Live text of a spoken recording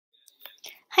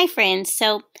Hi friends,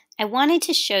 so I wanted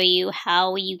to show you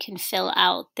how you can fill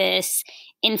out this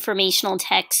informational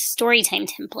text storytime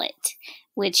template,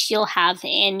 which you'll have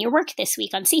in your work this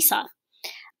week on Seesaw.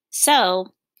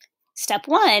 So step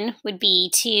one would be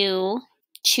to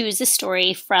choose a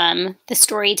story from the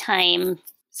storytime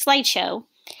slideshow,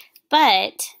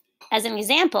 but as an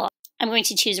example, I'm going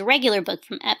to choose a regular book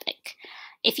from Epic.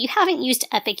 If you haven't used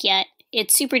Epic yet,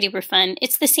 it's super duper fun.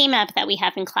 It's the same app that we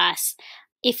have in class.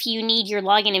 If you need your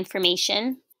login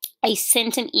information, I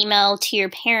sent an email to your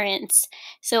parents.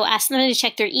 So ask them to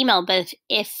check their email, but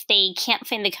if they can't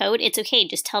find the code, it's okay.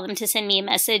 Just tell them to send me a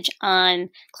message on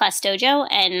Class Dojo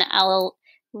and I'll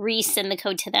resend the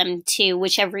code to them to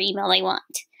whichever email they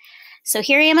want. So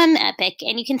here I am on Epic,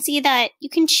 and you can see that you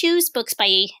can choose books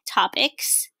by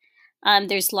topics.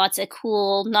 There's lots of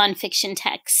cool nonfiction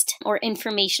text or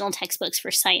informational textbooks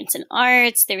for science and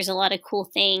arts. There's a lot of cool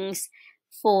things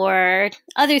for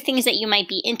other things that you might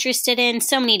be interested in,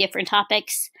 so many different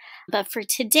topics. But for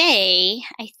today,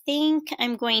 I think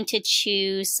I'm going to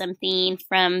choose something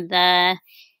from the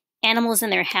animals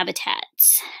and their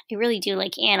habitats. I really do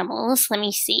like animals. Let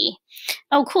me see.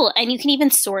 Oh, cool. And you can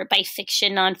even sort by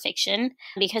fiction, nonfiction,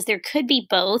 because there could be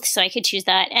both. So I could choose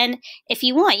that. And if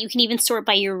you want, you can even sort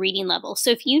by your reading level. So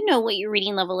if you know what your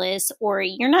reading level is, or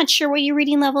you're not sure what your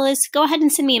reading level is, go ahead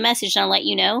and send me a message and I'll let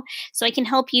you know. So I can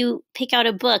help you pick out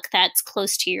a book that's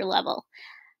close to your level.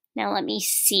 Now let me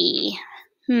see.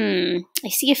 I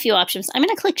see a few options. I'm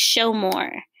going to click show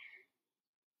more.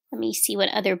 Let me see what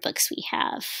other books we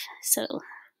have. So,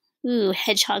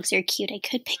 hedgehogs are cute. I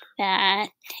could pick that.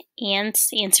 Ants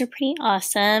are pretty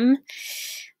awesome.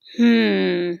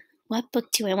 What book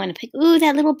do I want to pick?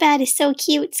 That little bat is so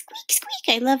cute. Squeak,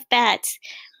 squeak. I love bats.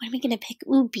 What am I going to pick?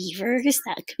 Beavers.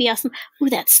 That could be awesome.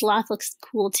 That sloth looks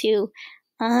cool too.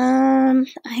 I'm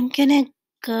going to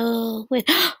go with,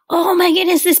 oh my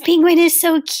goodness, this penguin is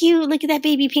so cute. Look at that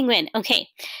baby penguin. Okay.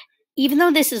 Even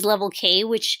though this is level K,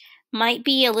 which might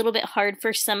be a little bit hard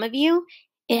for some of you,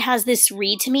 it has this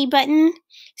read to me button.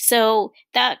 So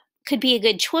that could be a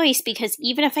good choice because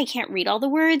even if I can't read all the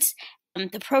words,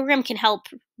 the program can help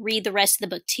read the rest of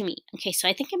the book to me. Okay, so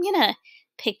I think I'm going to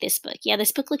pick this book. Yeah,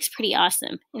 this book looks pretty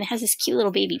awesome. And it has this cute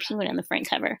little baby penguin on the front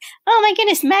cover. Oh my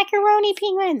goodness, macaroni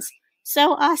penguins.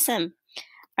 So awesome.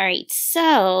 All right,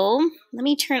 so let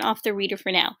me turn off the reader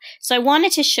for now. So I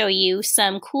wanted to show you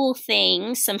some cool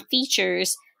things, some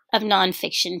features of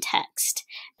nonfiction text.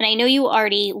 And I know you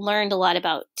already learned a lot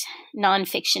about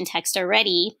nonfiction text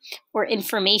already, or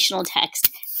informational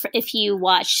text, if you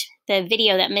watched the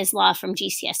video that Ms. Law from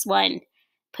GCS1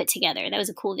 put together. That was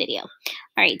a cool video. All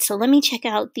right, so let me check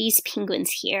out these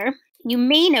penguins here. You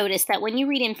may notice that when you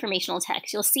read informational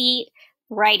text, you'll see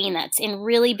writing that's in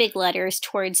really big letters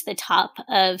towards the top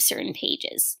of certain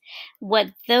pages.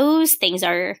 What those things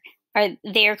are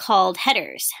they're called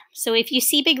headers. So if you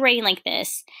see big writing like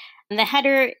this, the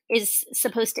header is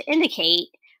supposed to indicate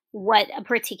what a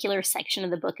particular section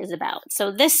of the book is about.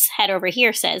 So this header over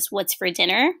here says, "What's for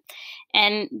dinner?"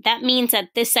 And that means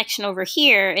that this section over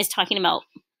here is talking about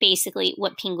basically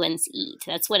what penguins eat.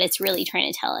 That's what it's really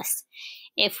trying to tell us.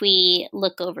 If we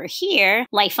look over here,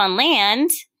 life on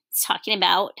land, it's talking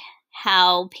about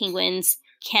how penguins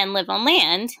can live on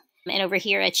land. And over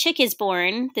here, a chick is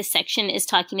born. This section is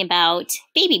talking about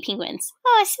baby penguins.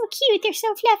 Oh, so cute. They're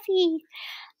so fluffy.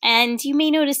 And you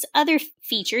may notice other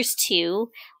features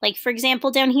too. Like, for example,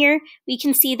 down here, we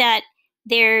can see that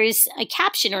there's a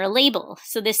caption or a label.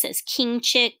 So this says King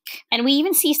Chick. And we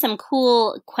even see some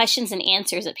cool questions and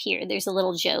answers up here. There's a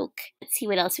little joke. Let's see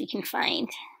what else we can find.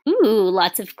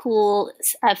 Lots of cool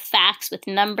facts with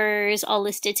numbers all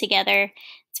listed together.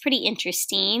 It's pretty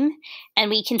interesting. And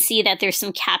we can see that there's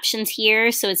some captions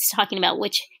here. So it's talking about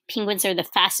which penguins are the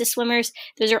fastest swimmers.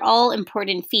 Those are all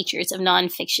important features of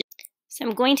nonfiction. So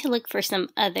I'm going to look for some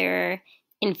other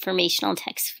informational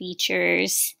text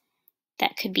features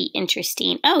that could be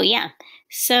interesting. Oh yeah.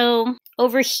 So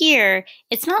over here,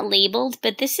 it's not labeled,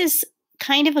 but this is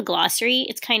kind of a glossary.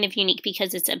 It's kind of unique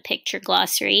because it's a picture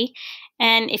glossary.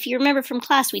 And if you remember from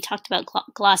class, we talked about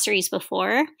glossaries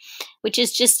before, which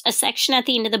is just a section at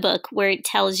the end of the book where it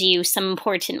tells you some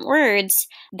important words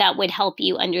that would help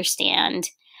you understand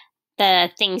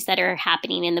the things that are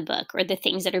happening in the book or the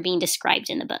things that are being described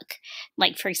in the book.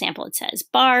 Like, for example, it says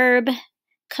barb,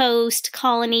 coast,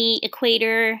 colony,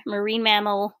 equator, marine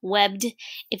mammal, webbed.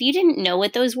 If you didn't know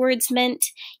what those words meant,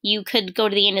 you could go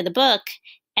to the end of the book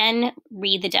and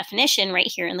read the definition right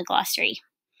here in the glossary.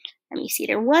 Let me see,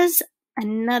 there was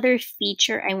another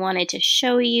feature I wanted to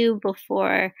show you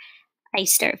before I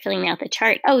start filling out the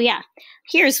chart. Oh yeah,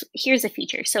 here's a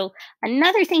feature. So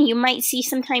another thing you might see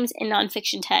sometimes in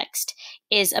nonfiction text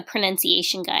is a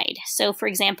pronunciation guide. So for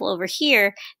example, over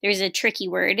here, there's a tricky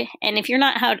word, and if you're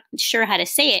not sure how to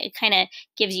say it, it kind of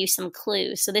gives you some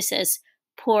clues. So this is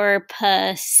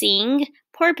porpoising.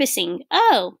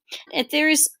 Oh, if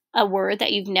there's a word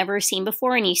that you've never seen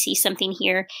before and you see something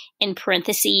here in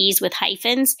parentheses with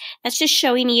hyphens, that's just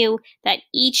showing you that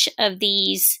each of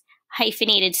these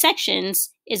hyphenated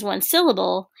sections is one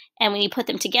syllable, and when you put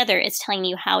them together, it's telling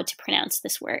you how to pronounce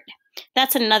this word.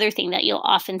 That's another thing that you'll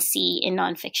often see in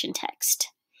nonfiction text.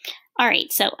 All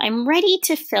right, so I'm ready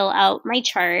to fill out my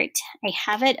chart. I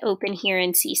have it open here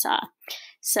in Seesaw.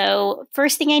 So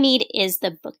first thing I need is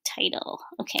the book title.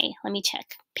 Okay, let me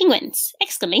check. Penguins,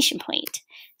 exclamation point.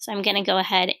 So I'm gonna go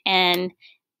ahead and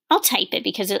I'll type it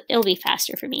because it'll be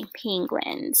faster for me.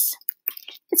 Penguins.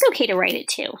 It's okay to write it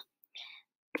too.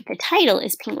 The title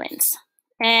is Penguins.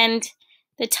 And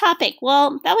the topic,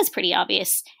 well, that was pretty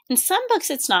obvious. In some books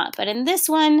it's not, but in this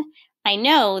one, I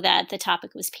know that the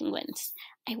topic was penguins.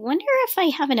 I wonder if I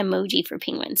have an emoji for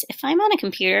penguins. If I'm on a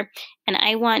computer and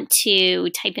I want to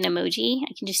type an emoji,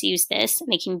 I can just use this and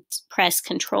I can press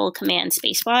Control Command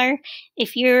Spacebar.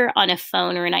 If you're on a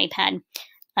phone or an iPad,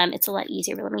 it's a lot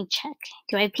easier, but let me check.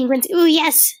 Do I have penguins? Ooh,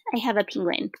 yes, I have a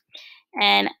penguin.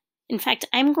 And in fact,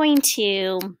 I'm going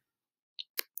to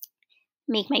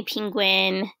make my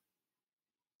penguin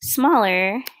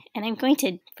smaller, and I'm going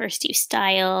to first do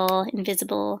style,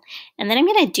 invisible, and then I'm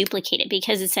going to duplicate it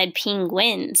because it said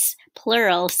penguins,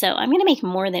 plural, so I'm going to make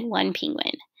more than one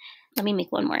penguin. Let me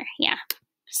make one more, yeah.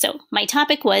 So my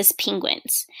topic was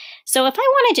penguins. So if I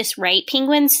want to just write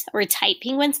penguins or type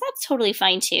penguins, that's totally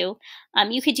fine too.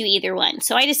 You could do either one.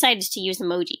 So I decided to use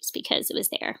emojis because it was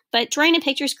there, but drawing a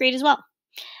picture is great as well.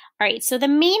 All right, so the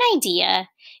main idea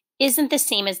isn't the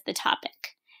same as the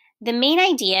topic. The main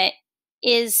idea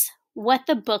is what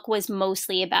the book was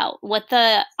mostly about, what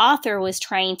the author was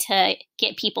trying to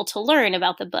get people to learn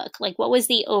about the book, like what was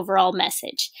the overall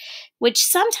message, which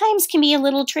sometimes can be a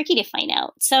little tricky to find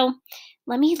out. So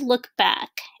let me look back.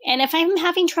 And if I'm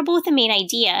having trouble with the main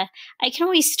idea, I can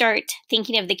always start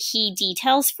thinking of the key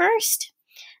details first.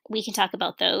 We can talk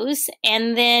about those,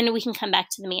 and then we can come back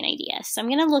to the main idea. So I'm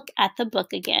going to look at the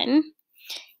book again.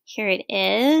 Here it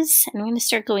is, and I'm going to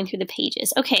start going through the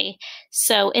pages. Okay,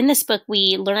 so in this book,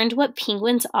 we learned what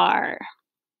penguins are.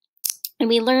 And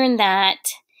we learned that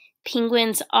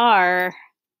penguins are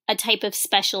a type of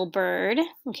special bird.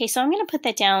 Okay, so I'm going to put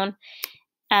that down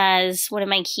as one of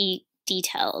my key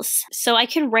details. So I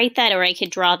could write that or I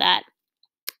could draw that.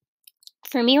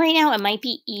 For me right now, it might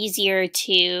be easier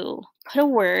to put a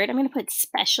word. I'm going to put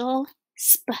special,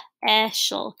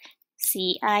 special.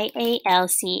 C-I-A-L,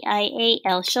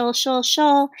 C-I-A-L,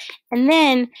 shul. And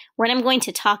then when I'm going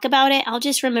to talk about it, I'll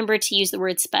just remember to use the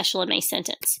word special in my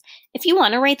sentence. If you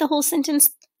want to write the whole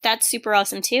sentence, that's super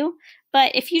awesome too.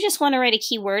 But if you just want to write a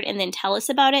keyword and then tell us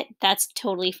about it, that's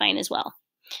totally fine as well.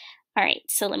 All right,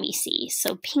 so let me see.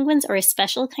 So penguins are a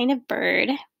special kind of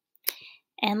bird.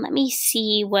 And let me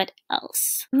see what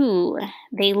else. Ooh,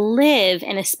 they live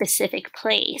in a specific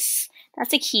place.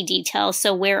 That's a key detail.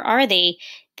 So where are they?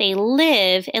 They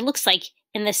live, it looks like,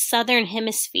 in the southern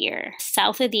hemisphere,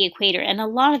 south of the equator, and a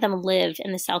lot of them live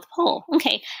in the South Pole.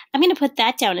 Okay, I'm going to put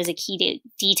that down as a key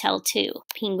detail too.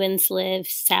 Penguins live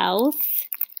south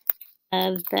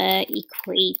of the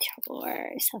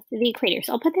equator, south of the equator.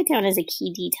 So I'll put that down as a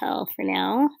key detail for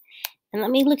now. And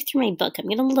let me look through my book. I'm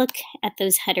going to look at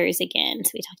those headers again.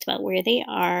 So we talked about where they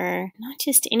are, not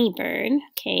just any bird.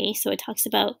 Okay, so it talks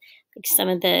about like some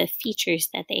of the features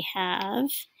that they have.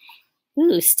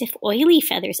 Ooh, stiff, oily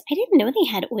feathers. I didn't know they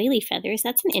had oily feathers.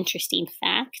 That's an interesting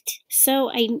fact.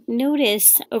 So I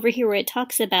notice over here where it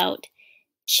talks about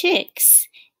chicks,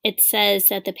 it says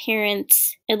that the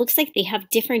parents, it looks like they have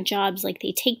different jobs, like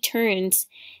they take turns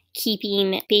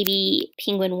keeping baby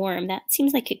penguin warm. That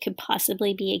seems like it could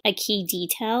possibly be a key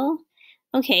detail.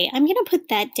 Okay, I'm going to put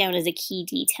that down as a key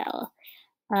detail.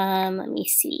 Let me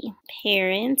see.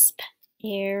 Parents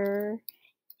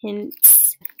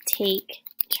take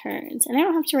turns. And I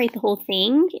don't have to write the whole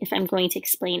thing if I'm going to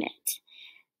explain it.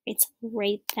 Let's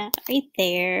write that right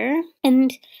there.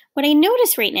 And what I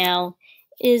notice right now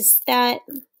is that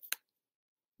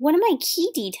one of my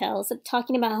key details of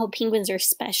talking about how penguins are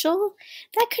special,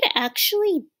 that could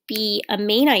actually be a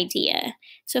main idea.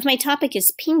 So if my topic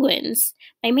is penguins,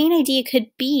 my main idea could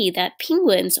be that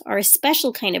penguins are a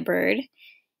special kind of bird.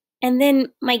 And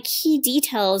then my key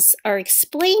details are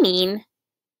explaining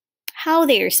how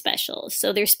they are special.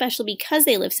 So they're special because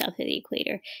they live south of the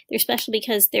equator. They're special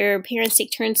because their parents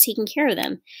take turns taking care of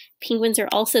them. Penguins are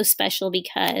also special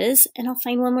because, and I'll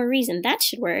find one more reason, that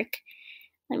should work.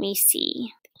 Let me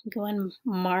see. Go on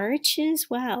marches.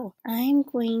 Wow. I'm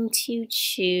going to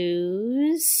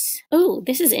choose. Oh,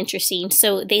 this is interesting.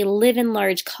 So they live in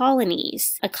large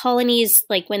colonies. A colony is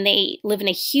like when they live in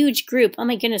a huge group. Oh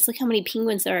my goodness, look how many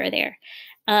penguins there are there.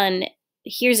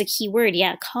 Here's a key word.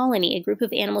 Yeah, colony, a group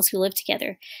of animals who live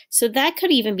together. So that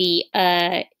could even be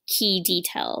a key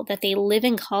detail, that they live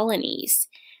in colonies.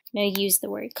 I'm going to use the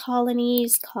word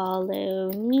colonies,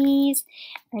 colonies.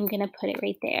 I'm going to put it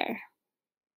right there.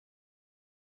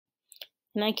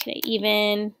 And I could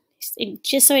even,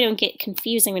 just so I don't get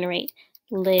confused, I'm going to write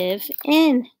live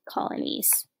in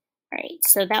colonies. All right,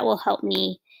 so that will help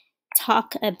me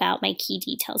talk about my key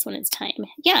details when it's time.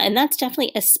 Yeah, and that's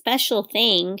definitely a special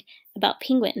thing about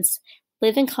penguins.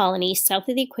 Live in colonies south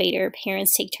of the equator,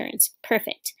 parents take turns.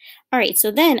 Perfect. All right,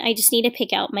 so then I just need to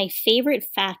pick out my favorite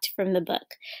fact from the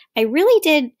book. I really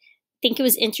did think it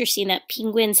was interesting that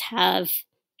penguins have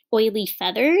oily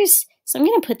feathers, so I'm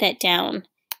going to put that down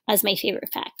as my favorite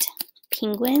fact.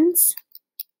 Penguins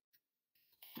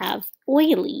have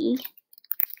oily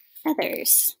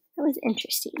feathers. That was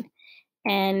interesting.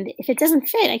 And if it doesn't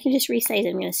fit, I can just resize it.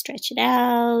 I'm going to stretch it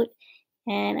out.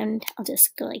 And I'll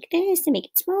just go like this to make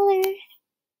it smaller.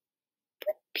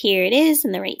 Here it is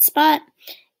in the right spot.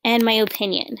 And my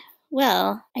opinion.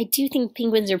 Well, I do think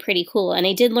penguins are pretty cool. And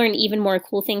I did learn even more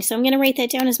cool things. So I'm going to write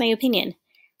that down as my opinion.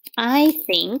 I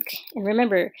think, and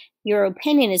remember, your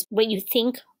opinion is what you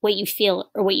think, what you feel,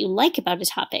 or what you like about a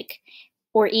topic,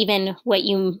 or even what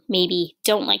you maybe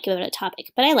don't like about a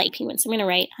topic. But I like penguins, so I'm going to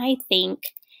write, I think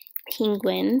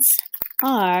penguins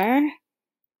are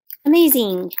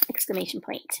amazing! Exclamation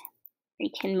point. I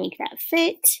can make that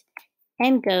fit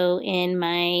and go in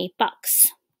my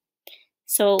box.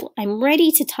 So I'm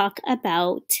ready to talk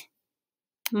about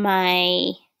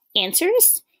my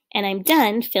answers, and I'm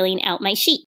done filling out my sheet.